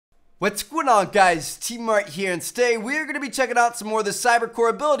What's going on, guys? T-Mart here, and today we're going to be checking out some more of the cyber core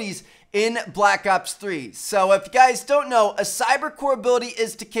abilities in Black Ops 3. So if you guys don't know, a cyber core ability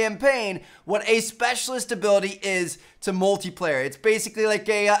is to campaign what a specialist ability is to multiplayer. It's basically like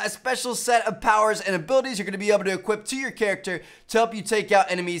a special set of powers and abilities you're going to be able to equip to your character to help you take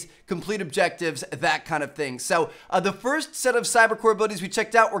out enemies, complete objectives, that kind of thing. So the first set of cyber core abilities we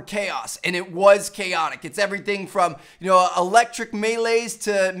checked out were Chaos, and it was chaotic. It's everything from, electric melees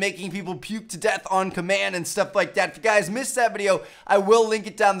to making people puke to death on command and stuff like that. If you guys missed that video, I will link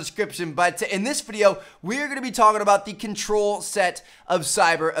it down in the description. But in this video, we're going to be talking about the control set of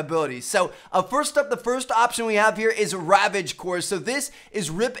cyber abilities. So first up, the first option we have here is Ravage Core. So this is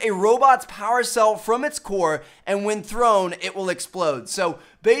rip a robot's power cell from its core, and when thrown, it will explode. So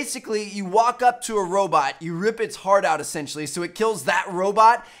basically, you walk up to a robot, you rip its heart out essentially, so it kills that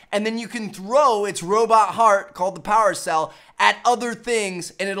robot, and then you can throw its robot heart, called the power cell, at other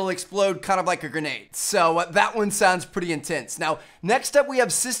things, and it'll explode kind of like a grenade. So that one sounds pretty intense. Now, next up we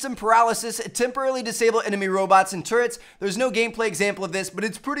have System Paralysis. Temporarily disable enemy robots and turrets. There's no gameplay example of this, but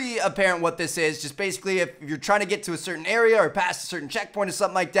it's pretty apparent what this is. Just basically, if you're trying to get to a certain area or past a certain checkpoint or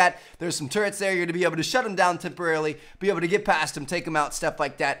something like that, there's some turrets there. You're going to be able to shut them down temporarily, be able to get past them, take them out, stuff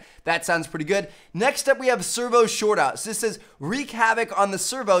like that. That sounds pretty good. Next up, we have Servo Shortout. So this says wreak havoc on the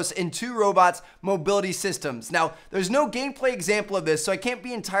servos in two robots' mobility systems. Now, there's no gameplay example of this, so I can't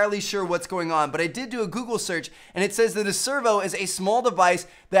be entirely sure what's going on, but I did do a Google search, and it says that a servo is a small device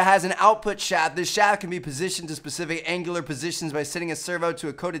that has an output shaft. This shaft can be positioned to specific angular positions by setting a servo to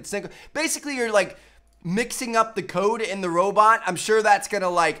a coded signal. Basically, you're like mixing up the code in the robot. I'm sure that's gonna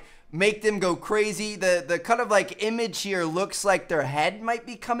like make them go crazy. The kind of like image here looks like their head might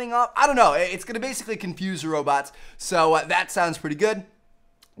be coming up. I don't know. It's gonna basically confuse the robots. So that sounds pretty good.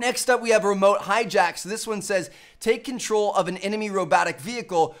 Next up, we have Remote Hijack. So this one says, take control of an enemy robotic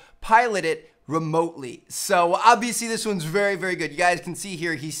vehicle, pilot it remotely. So obviously this one's very, very good. You guys can see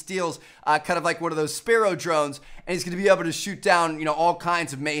here he steals kind of like one of those Sparrow drones, and he's going to be able to shoot down, all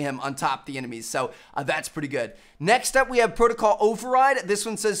kinds of mayhem on top of the enemies. So that's pretty good. Next up, we have Protocol Override. This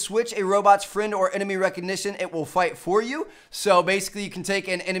one says switch a robot's friend or enemy recognition. It will fight for you. So basically, you can take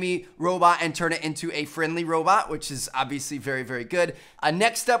an enemy robot and turn it into a friendly robot, which is obviously very, very good.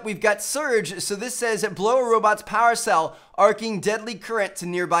 Next up, we've got Surge. So this says blow a robot's power cell, arcing deadly current to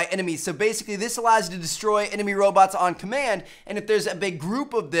nearby enemies. So basically, this allows you to destroy enemy robots on command. And if there's a big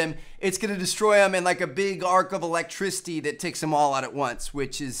group of them, it's going to destroy them in like a big arc of electricity that takes them all out at once,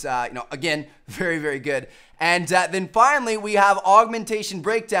 which is, again, very, very good. And then finally, we have Augmentation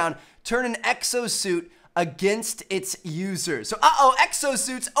Breakdown. Turn an exosuit against its user. So,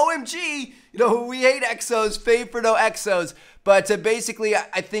 exosuits, OMG, we hate exos, fave for no exos. But basically,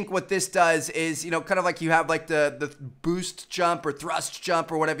 I think what this does is, kind of like you have like the boost jump or thrust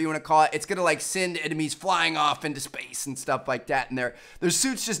jump or whatever you want to call it. It's going to like send enemies flying off into space and stuff like that. And their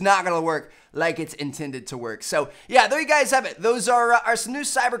suit's just not going to work like it's intended to work. So yeah, there you guys have it. Those are some new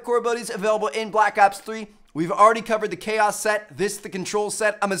cyber core abilities available in Black Ops 3. We've already covered the Chaos set, this the Control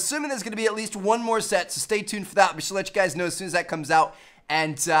set. I'm assuming there's going to be at least one more set, so stay tuned for that. We should let you guys know as soon as that comes out.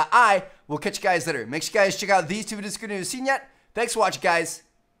 And I will catch you guys later. Make sure you guys check out these two videos if you haven't seen yet. Thanks for watching, guys.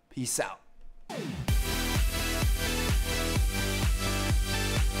 Peace out.